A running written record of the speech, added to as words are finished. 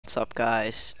What's up,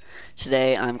 guys?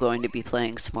 Today I'm going to be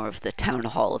playing some more of the Town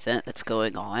Hall event that's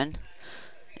going on.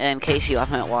 In case you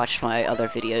haven't watched my other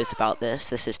videos about this,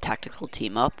 this is Tactical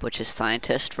Team Up, which is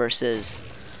Scientist versus,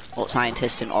 well,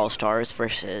 Scientist and All-Stars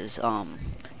versus,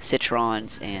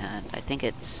 Citrons and I think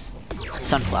it's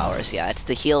Sunflowers. Yeah, it's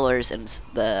the healers and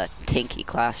the tanky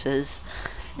classes.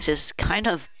 This is kind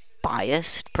of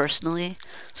biased, personally,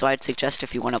 so I'd suggest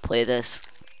if you want to play this,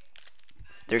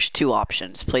 there's two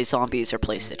options: play zombies or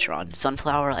play Citron.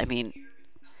 Sunflower, I mean,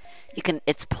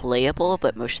 it's playable,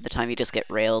 but most of the time you just get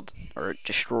railed or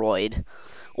destroyed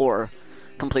or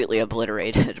completely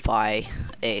obliterated by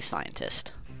a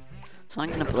scientist. So I'm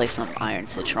gonna play some Iron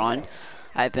Citron.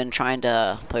 I've been trying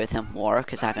to play with him more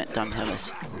because I haven't done him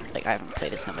as, like, I haven't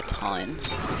played as him a ton.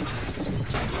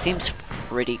 Seems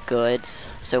pretty good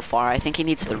so far. I think he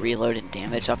needs the reload and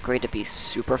damage upgrade to be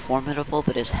super formidable,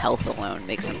 but his health alone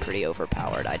makes him pretty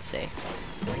overpowered, I'd say.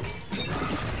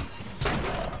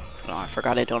 Oh, I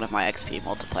forgot I don't have my XP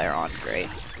multiplier on. Great.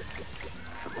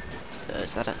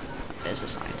 Is that a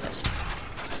scientist?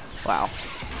 Wow.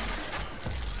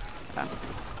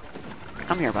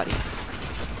 Come here, buddy.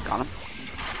 Got him?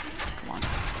 Come on.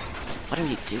 What are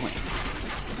you doing?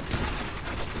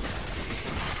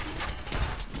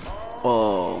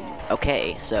 Oh,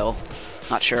 okay, so,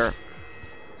 not sure.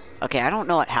 Okay, I don't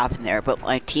know what happened there, but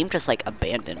my team just, like,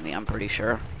 abandoned me, I'm pretty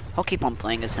sure. I'll keep on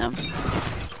playing as him.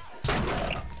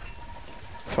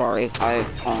 Sorry,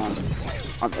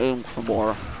 I'm aiming for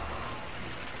more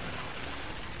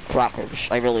crackers.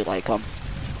 I really like them.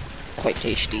 Quite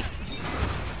tasty.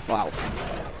 Wow.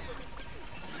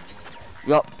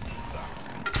 Yup.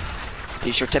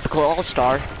 He's your typical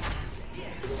all-star.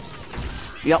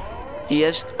 Yup. He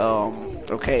is?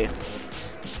 Okay.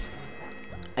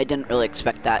 I didn't really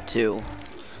expect that to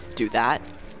do that.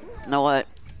 You know what?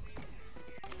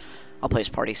 I'll play as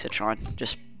Party Citron,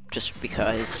 just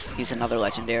because he's another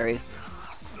legendary.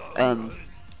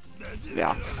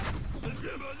 Yeah.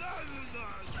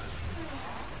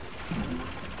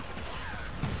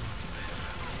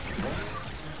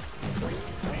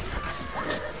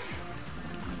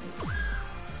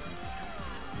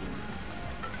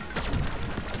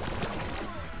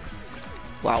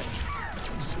 Wow.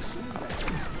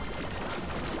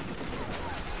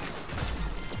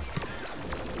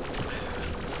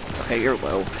 Okay, you're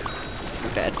low.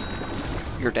 You're dead.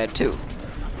 You're dead too.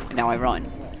 And now I run.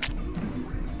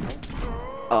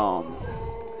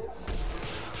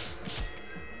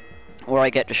 Or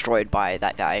I get destroyed by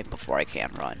that guy before I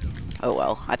can run. Oh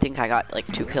well. I think I got like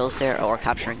 2 kills there. Oh, we're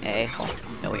capturing A. Oh,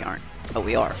 no, we aren't. Oh,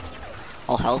 we are.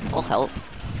 I'll help. I'll help.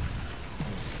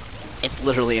 It's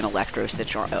literally an Electro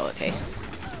Citron. Oh, okay.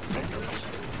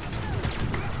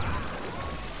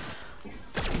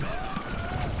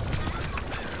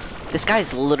 This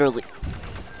guy's literally...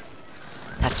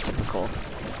 That's typical.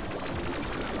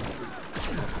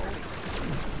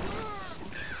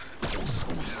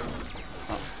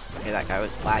 Oh, okay, that guy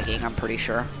was lagging, I'm pretty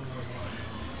sure.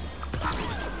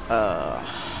 Wow.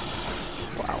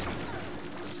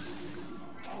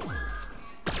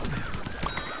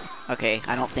 Okay,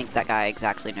 I don't think that guy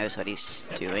exactly knows what he's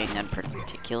doing in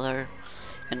particular.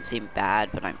 Didn't seem bad,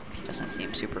 but he doesn't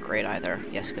seem super great either.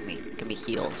 Yes, give me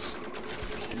heals.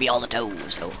 Give me all the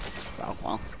toes, though.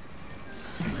 Well.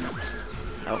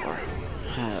 Over.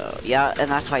 Oh, yeah, and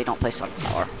that's why you don't play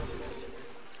Sunflower.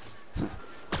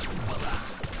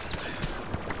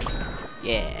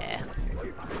 Yeah.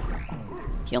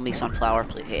 Heal me, Sunflower,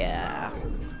 please. Yeah.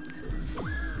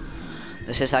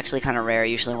 This is actually kind of rare.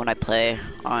 Usually when I play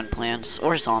on plants,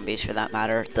 or zombies for that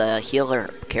matter, the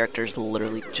healer characters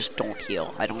literally just don't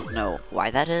heal. I don't know why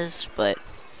that is, but...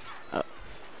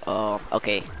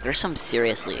 okay. There's some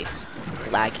seriously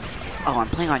laggy... Oh, I'm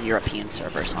playing on European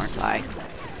servers, aren't I?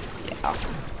 Yeah.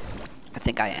 I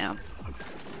think I am.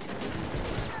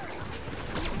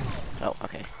 Oh,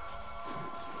 okay.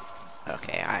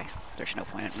 Okay, there's no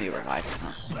point in me reviving,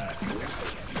 huh?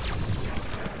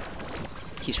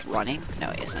 He's running? No,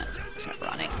 he isn't. He's not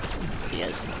running. He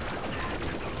is.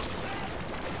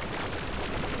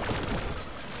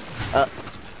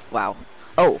 Wow.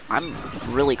 Oh, I'm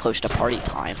really close to party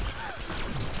time.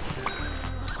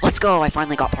 Let's go! I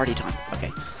finally got party time.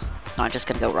 Okay. No, I'm just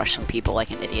gonna go rush some people like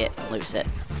an idiot and lose it.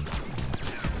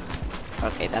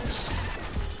 Okay, that's...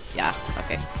 Yeah,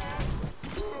 okay.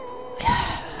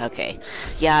 Okay.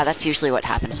 Yeah, that's usually what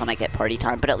happens when I get party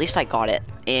time, but at least I got it.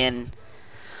 And...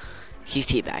 He's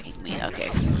teabagging me, okay.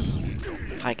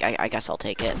 I guess I'll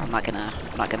take it. I'm not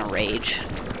gonna rage.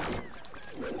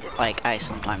 Like I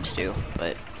sometimes do,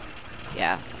 but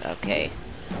yeah, okay.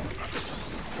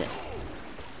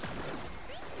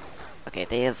 Okay,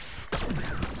 they have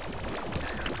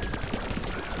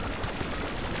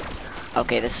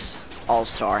Okay, this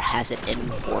all-star has it in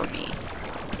for me.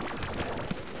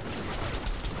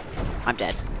 I'm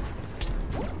dead.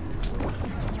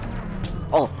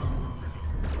 Oh!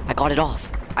 I got it off.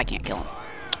 I can't kill him.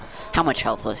 How much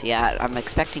health was he at? I'm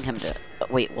expecting him to...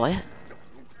 wait, what?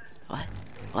 What?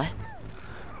 What?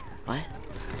 What?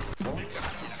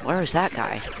 Where is that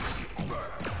guy?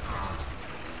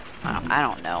 I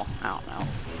don't know. I don't know.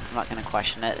 I'm not gonna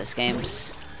question it. This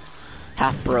game's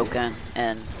half broken,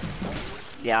 and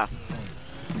yeah.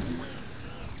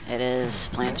 It is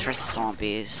Plants vs.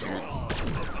 Zombies, and...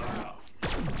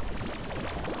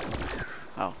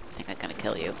 oh, I think I'm gonna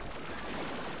kill you.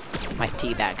 My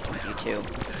teabag you too.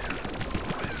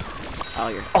 Oh,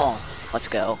 you're... oh! Let's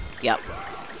go. Yep.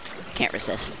 Can't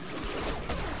resist.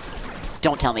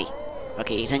 Don't tell me.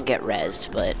 Okay, he didn't get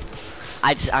rezzed, but...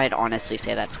 I'd honestly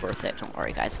say that's worth it. Don't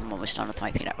worry, guys. I'm almost done with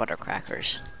my peanut butter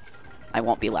crackers. I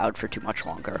won't be loud for too much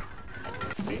longer.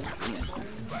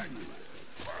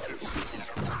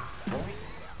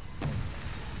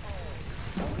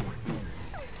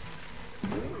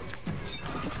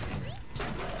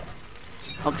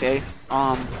 Okay,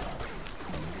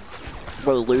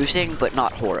 we're losing, but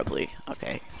not horribly.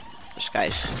 Okay, this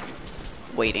guy's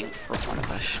waiting for one of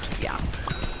us. Yeah,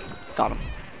 got him.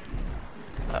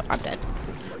 I'm dead.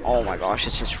 Oh my gosh,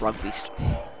 it's just rugby.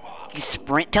 He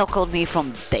sprint tackled me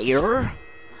from there?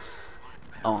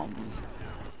 I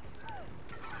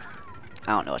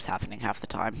don't know what's happening half the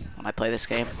time when I play this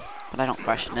game, but I don't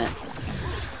question it.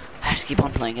 I just keep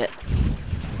on playing it.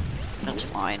 That's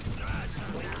fine.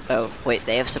 Oh, wait,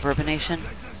 they have Suburbanation?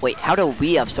 Wait, how do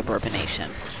we have Suburbanation?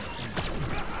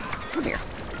 Come here.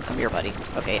 Come here, buddy.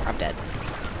 Okay, I'm dead.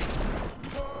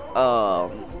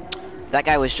 That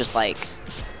guy was just like...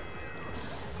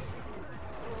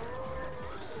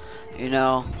 you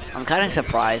know, I'm kind of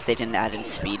surprised they didn't add in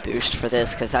speed boost for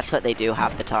this, because that's what they do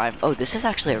half the time. Oh, this is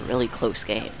actually a really close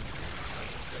game.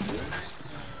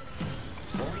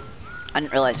 I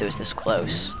didn't realize it was this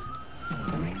close.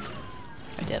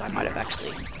 I did. I might have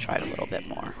actually tried a little bit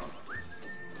more.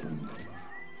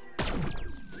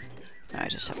 I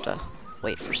just have to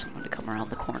wait for someone to come around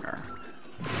the corner.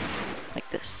 Like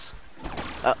this.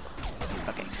 Oh,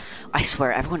 okay. I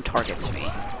swear, everyone targets me.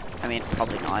 I mean,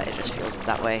 probably not, it just feels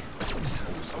that way.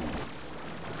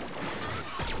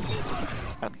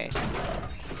 Okay.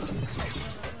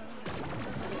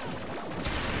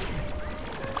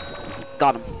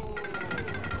 Got him.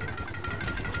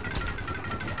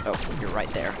 Oh, you're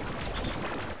right there.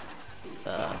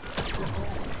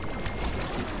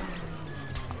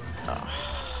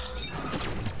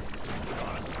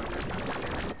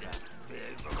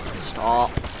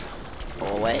 Stop. Go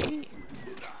away.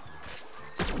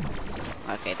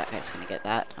 Okay, that guy's gonna get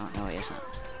that. Oh, no, he isn't.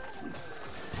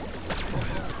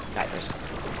 Guy, there's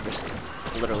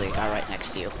literally a guy right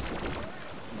next to you.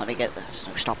 Let me get this.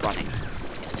 No, stop running.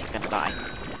 Yes, you're gonna die.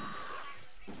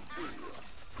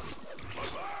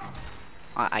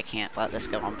 I can't let this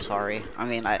go, I'm sorry. I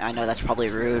mean, I know that's probably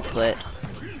rude, but...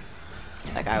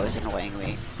 that guy was annoying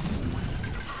me.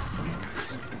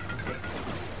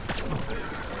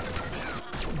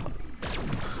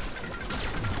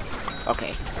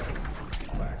 Okay.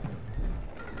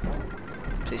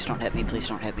 Please don't hit me, please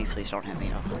don't hit me, please don't hit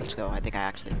me. Oh, let's go. I think I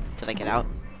actually... did I get out?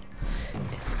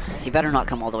 He better not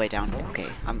come all the way down. Okay,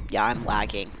 I'm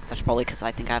lagging. That's probably because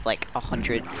I think I have like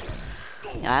 100...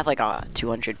 yeah, I have like a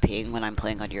 200 ping when I'm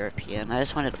playing on European. I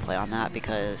just wanted to play on that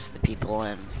because the people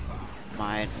in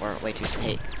mine were way too...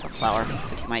 hey, Sunflower,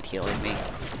 would you mind healing me?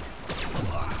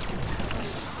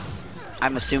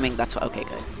 I'm assuming that's what... okay,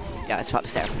 good. Yeah, I was about to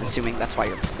say, I'm assuming that's why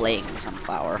you're playing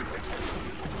Sunflower.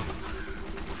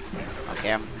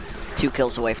 Okay, I'm 2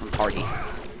 kills away from party.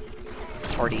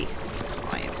 Party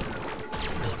time.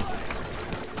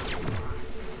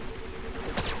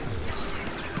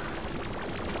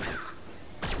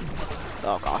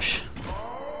 Oh gosh.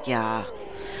 Yeah.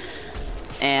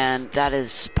 And that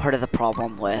is part of the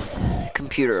problem with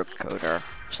computer coder,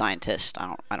 scientist.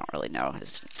 I don't really know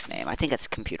his name. I think it's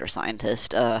computer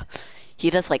scientist. He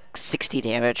does like 60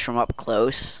 damage from up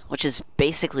close, which is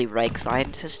basically Reg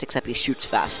Scientist, except he shoots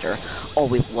faster. Oh,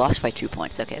 we've lost by 2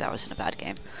 points. Okay, that wasn't a bad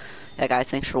game. Yeah,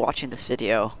 guys, thanks for watching this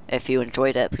video. If you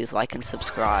enjoyed it, please like and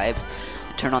subscribe.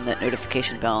 Turn on that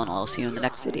notification bell, and I'll see you in the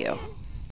next video.